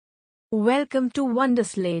Welcome to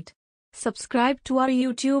Wonderslate. Subscribe to our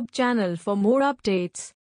YouTube channel for more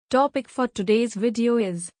updates. Topic for today's video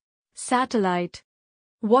is satellite.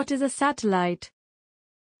 What is a satellite?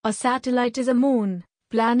 A satellite is a moon,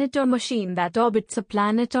 planet or machine that orbits a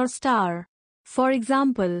planet or star. For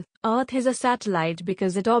example, Earth is a satellite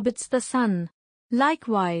because it orbits the Sun.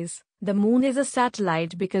 Likewise, the moon is a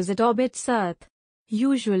satellite because it orbits Earth.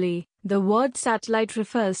 Usually, the word satellite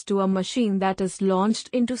refers to a machine that is launched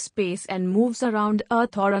into space and moves around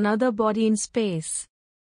Earth or another body in space.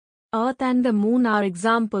 Earth and the moon are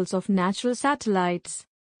examples of natural satellites.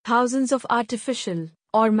 Thousands of artificial,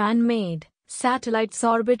 or man-made, satellites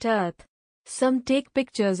orbit Earth. Some take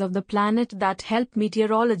pictures of the planet that help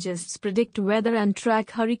meteorologists predict weather and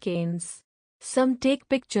track hurricanes. Some take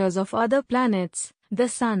pictures of other planets, the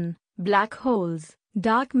sun, black holes,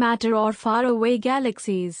 dark matter or faraway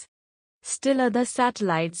galaxies. Still other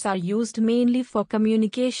satellites are used mainly for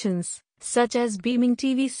communications, such as beaming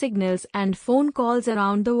TV signals and phone calls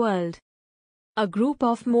around the world. A group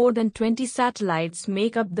of more than 20 satellites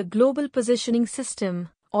make up the Global Positioning System,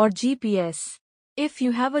 or GPS. If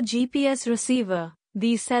you have a GPS receiver,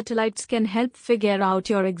 these satellites can help figure out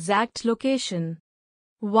your exact location.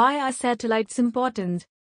 Why are satellites important?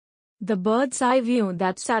 The bird's eye view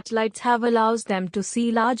that satellites have allows them to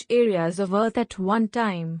see large areas of Earth at one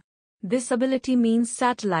time. This ability means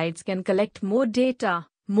satellites can collect more data,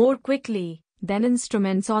 more quickly, than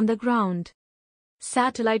instruments on the ground.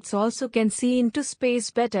 Satellites also can see into space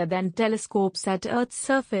better than telescopes at Earth's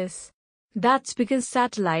surface. That's because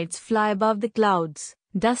satellites fly above the clouds,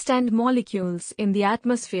 dust and molecules in the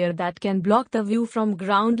atmosphere that can block the view from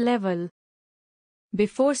ground level.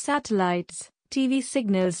 Before satellites, TV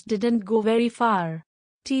signals didn't go very far.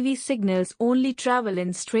 TV signals only travel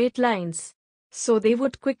in straight lines, so they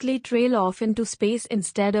would quickly trail off into space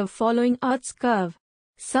instead of following Earth's curve.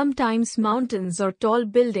 Sometimes mountains or tall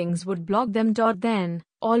buildings would block them. Then,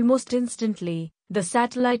 almost instantly, the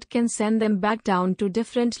satellite can send them back down to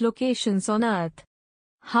different locations on Earth.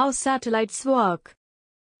 How satellites work?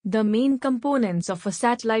 The main components of a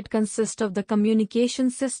satellite consist of the communication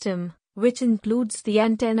system, which includes the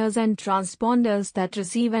antennas and transponders that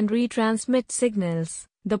receive and retransmit signals,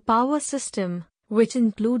 the power system, which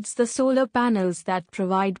includes the solar panels that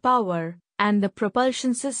provide power, and the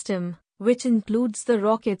propulsion system, which includes the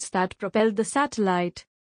rockets that propel the satellite.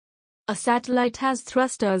 A satellite has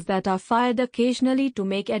thrusters that are fired occasionally to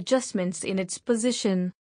make adjustments in its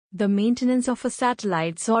position. The maintenance of a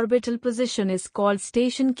satellite's orbital position is called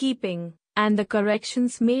station keeping, and the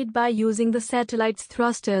corrections made by using the satellite's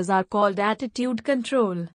thrusters are called attitude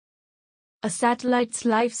control. A satellite's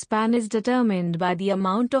lifespan is determined by the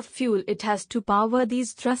amount of fuel it has to power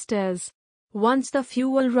these thrusters. Once the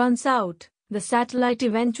fuel runs out, the satellite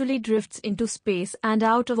eventually drifts into space and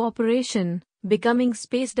out of operation, becoming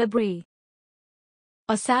space debris.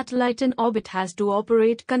 A satellite in orbit has to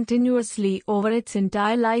operate continuously over its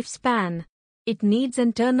entire lifespan. It needs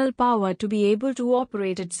internal power to be able to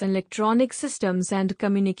operate its electronic systems and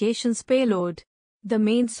communications payload. The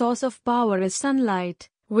main source of power is sunlight,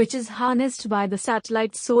 which is harnessed by the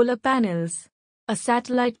satellite's solar panels. A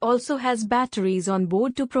satellite also has batteries on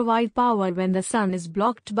board to provide power when the sun is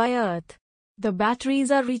blocked by Earth. The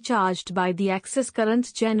batteries are recharged by the excess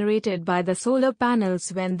current generated by the solar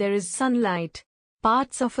panels when there is sunlight.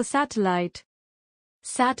 Parts of a satellite.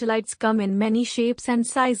 Satellites come in many shapes and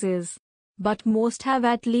sizes, but most have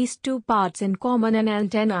at least two parts in common: an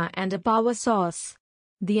antenna and a power source.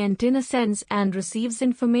 The antenna sends and receives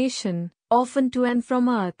information, often to and from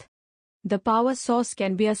Earth. The power source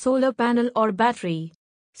can be a solar panel or battery.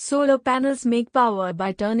 Solar panels make power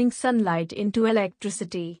by turning sunlight into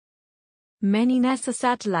electricity. Many NASA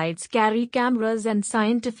satellites carry cameras and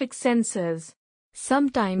scientific sensors.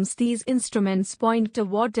 Sometimes these instruments point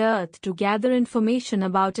toward Earth to gather information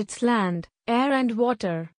about its land, air and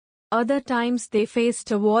water. Other times they face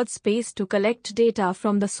toward space to collect data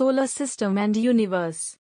from the solar system and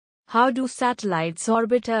universe. How do satellites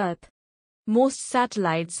orbit Earth? Most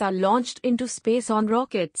satellites are launched into space on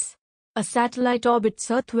rockets. A satellite orbits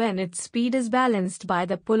Earth when its speed is balanced by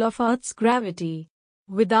the pull of Earth's gravity.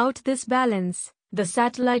 Without this balance, the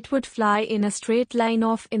satellite would fly in a straight line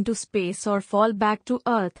off into space or fall back to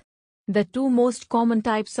Earth. The two most common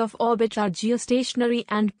types of orbit are geostationary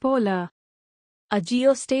and polar. A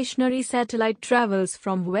geostationary satellite travels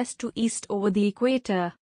from west to east over the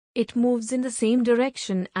equator. It moves in the same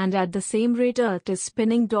direction and at the same rate Earth is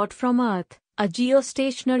spinning. From Earth, a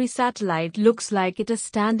geostationary satellite looks like it is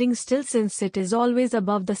standing still since it is always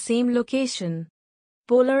above the same location.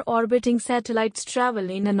 Polar orbiting satellites travel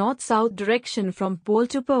in a north-south direction from pole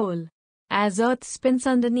to pole. As Earth spins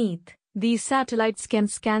underneath, These satellites can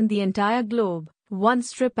scan the entire globe, one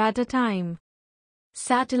strip at a time.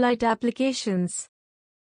 Satellite applications.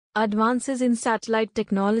 Advances in satellite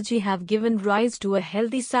technology have given rise to a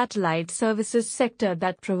healthy satellite services sector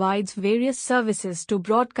that provides various services to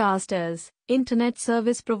broadcasters, internet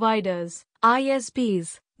service providers,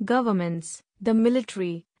 ISPs, governments, the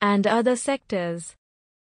military, and other sectors.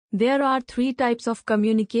 There are three types of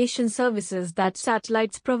communication services that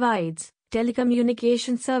satellites provides: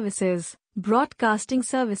 telecommunication services, broadcasting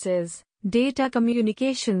services, data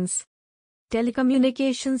communications.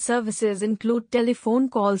 Telecommunication services include telephone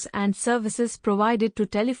calls and services provided to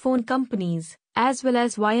telephone companies, as well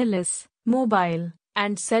as wireless, mobile,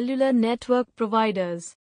 and cellular network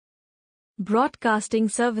providers. Broadcasting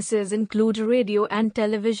services include radio and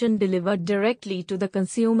television delivered directly to the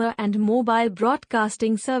consumer and mobile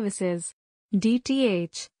broadcasting services.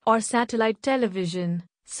 DTH, or satellite television,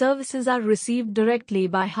 services are received directly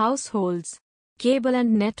by households. Cable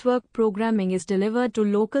and network programming is delivered to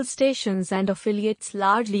local stations and affiliates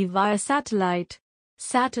largely via satellite.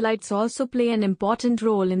 Satellites also play an important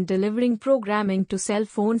role in delivering programming to cell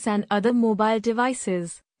phones and other mobile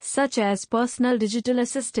devices, such as personal digital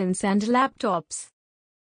assistants and laptops.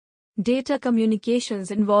 Data communications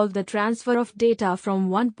involve the transfer of data from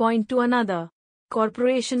one point to another.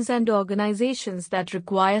 Corporations and organizations that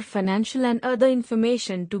require financial and other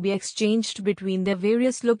information to be exchanged between their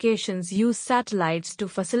various locations use satellites to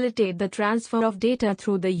facilitate the transfer of data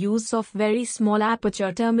through the use of very small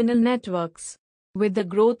aperture terminal networks. With the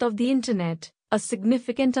growth of the internet, a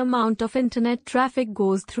significant amount of internet traffic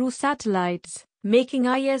goes through satellites, making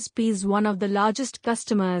ISPs one of the largest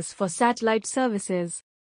customers for satellite services.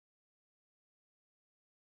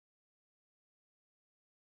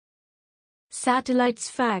 Satellites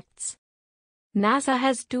facts. NASA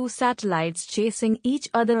has two satellites chasing each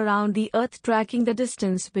other around the Earth, tracking the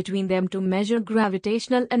distance between them to measure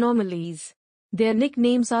gravitational anomalies. Their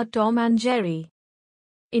nicknames are Tom and Jerry.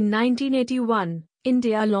 In 1981,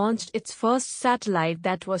 India launched its first satellite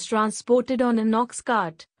that was transported on an ox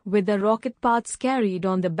cart, with the rocket parts carried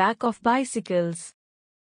on the back of bicycles.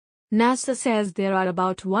 NASA says there are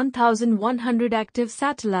about 1,100 active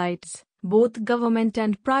satellites, both government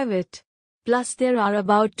and private. Plus there are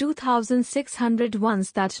about 2,600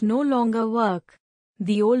 ones that no longer work.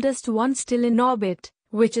 The oldest one still in orbit,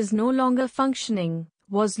 which is no longer functioning,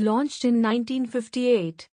 was launched in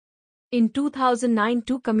 1958. In 2009,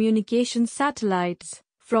 two communication satellites,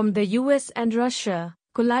 from the US and Russia,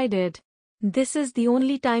 collided. This is the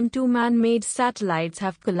only time two man-made satellites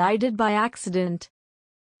have collided by accident.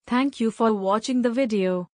 Thank you for watching the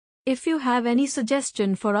video. If you have any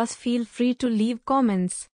suggestion for us, feel free to leave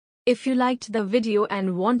comments. If you liked the video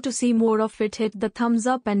and want to see more of it, hit the thumbs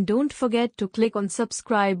up and don't forget to click on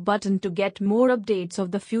subscribe button to get more updates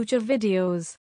of the future videos.